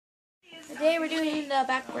Today we're doing the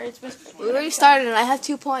backwards. We already started and I have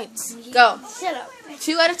 2 points. Go. Shut up.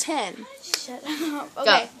 2 out of 10. Shut up.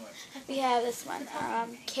 Okay. We have this one.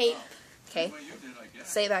 Cape. Okay.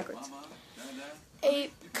 Say it backwards.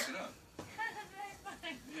 Ape.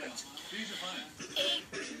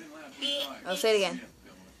 I'll say it again.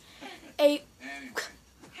 Ape.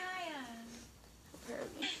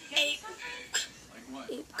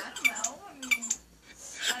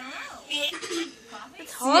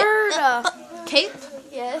 It's hard. Cape.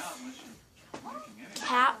 Yes.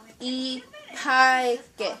 Cap. Pike.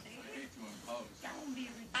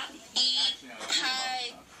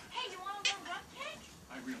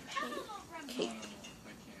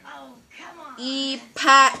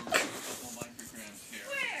 Pack.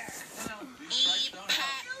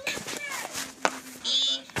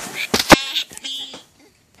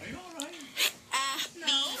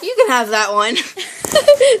 You can have that one.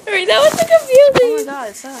 Sorry, that was so confusing. Oh my god,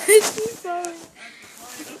 it's not.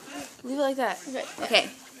 Leave it like that. Okay.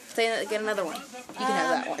 Get another one. You can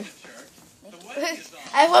have that one.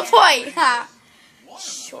 I have 1 point. Ha.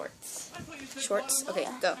 Shorts. Shorts? Okay,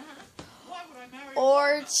 go.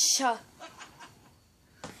 Orcha.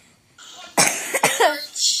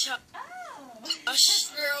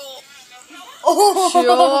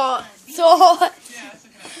 Oh,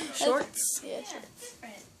 shorts. Yeah, shorts.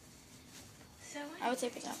 I would say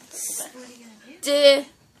pajamas. D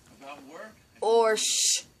or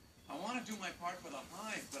sh. I want to do my part for the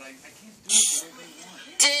hive, but I can't do it the way they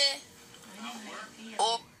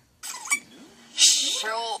want.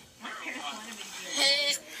 Short.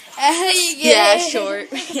 You get Yeah, it? short.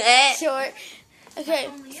 Short. Okay.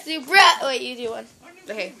 Do wait, you do one.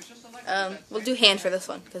 Okay. We'll do hand for this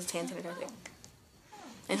one because it's hand sanitizer.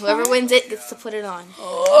 And whoever wins it gets to put it on.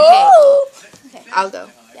 Oh. Okay. I'll go.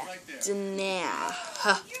 Yeah.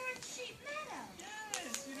 Danaha.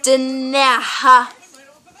 Danaha.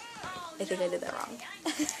 I think I did that wrong.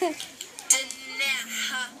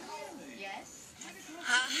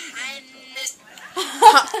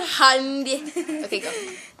 Okay, go.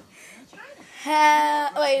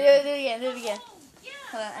 Wait, do it again.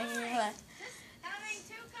 Hold on.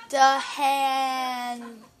 The hand.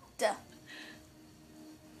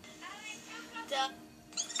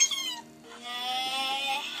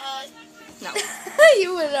 No. You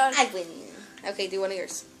went on. I win. Okay, do one of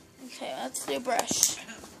yours. Okay, let's do brush.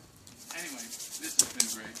 Anyway, this has been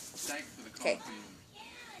great. Thank you for the Okay. coffee.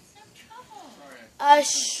 A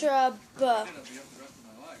shrub. It'll be up the rest of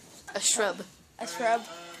my life. A shrub. A shrub.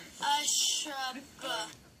 A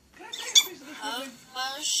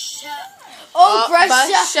shrub. Oh, brush.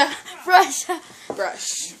 Brush. Brush. Brush.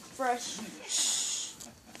 Brush.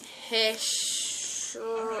 Hish.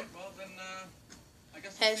 Well, then, I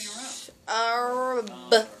guess I'll see you around.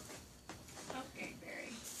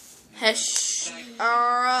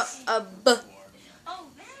 Hesharb.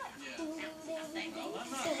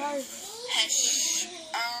 Hesharb.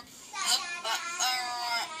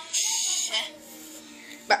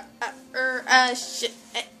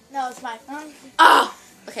 No, it's mine. Oh.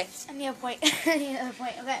 Okay. I need a point. I need another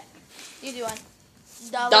point. Okay. You do one.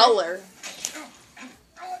 Dollar.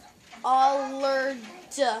 Allard.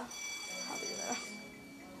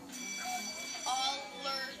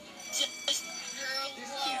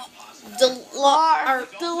 Dollar.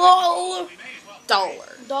 Dollar.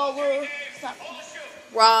 Dollar.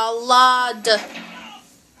 Ralad.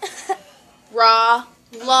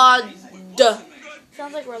 Ralad.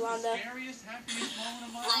 Sounds like Rolanda. Scariest, happiest moment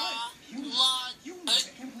of my life. You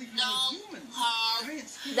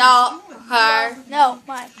Dollar. No,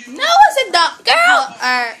 mine. No, I said girl.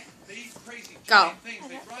 They eat crazy Go. giant things.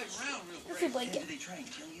 They drive around real Let's crazy. see blanket. They try and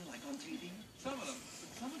kill you like on TV? Some of them, but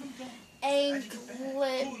some of them don't.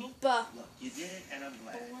 Anglip. Look, you did it, and I'm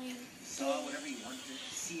glad. You saw whatever you wanted to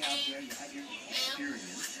see out there. You had your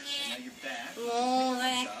experience, and now you're back.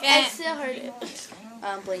 I still heard it.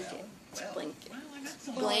 Blanket. Blanket.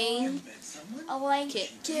 Blanket. A blanket.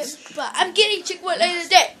 But I'm getting Chick-fil-A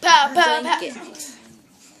today. Pow, pow, pow. Blanket.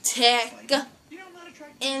 Tech.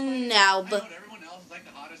 In now. But everyone else is like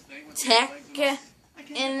the hottest thing with Tech. legs.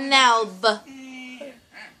 In now.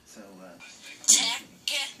 So,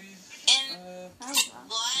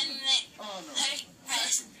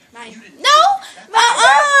 Nine. No!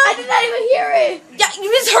 I did not even hear it. Yeah, you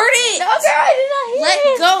just heard it. No, girl, I did not hear Let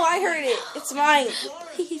it. go. I heard it. It's mine.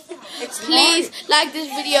 Please like this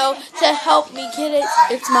video to help me get it.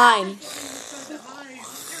 It's mine.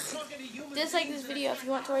 Dislike this video if you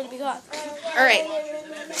want Tori to be gone. All right.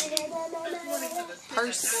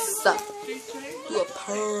 Purse. Do a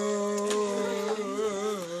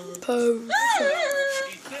purse.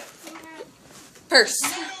 Purse.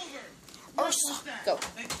 Ursa. Go.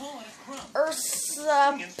 They call it a crumb.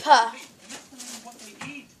 Ursapa. And that's what they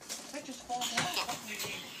eat. That just falls off what they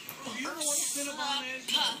eat. Do you know what Cinnabon is?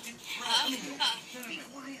 It's bread,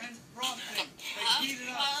 cinnamon, and frosting. They heat it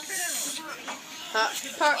up.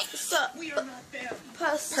 We are not them.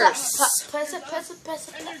 Purse. And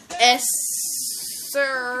there's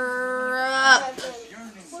Syrup.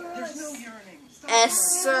 yearning. There's no yearning. Stop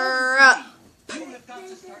Syrup. You have got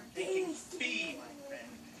to start thinking bee, my friend.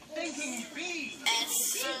 Thinking bee.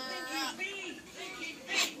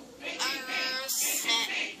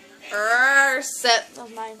 Ursep.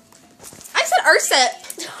 That's mine. I said Ursep.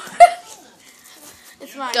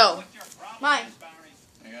 It's mine. Go. Mine.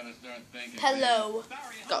 I gotta start thinking. Hello.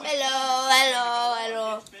 Go.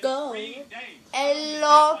 Hello. Go.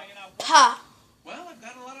 Hello. Pa. Well, I've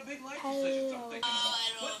got a lot of big life decisions I'm thinking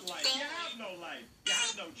about. What life? You have no life. You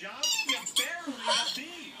have no job. You barely have a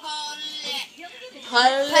bee.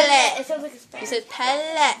 Pellet. It sounds like a You spell. said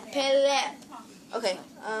pellet. Pellet. Okay.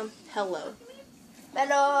 Hello.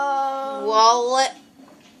 Hello. Wallet.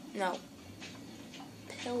 No.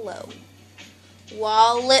 Pillow.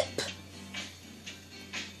 Wallop.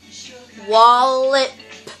 Wallop.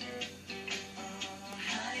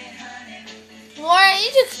 Lauren,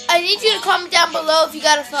 I need you to comment down below if you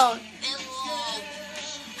got a phone.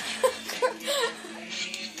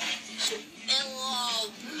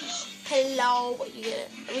 Hello. You get it?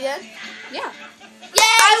 Are we done? Yeah.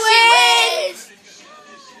 Yay! I She wins!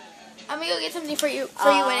 I'm gonna go get something for you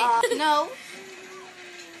winning. No.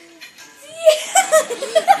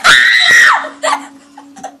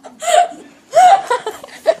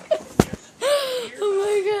 Oh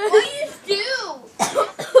my god. What do you do?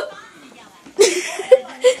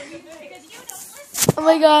 Oh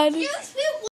my god.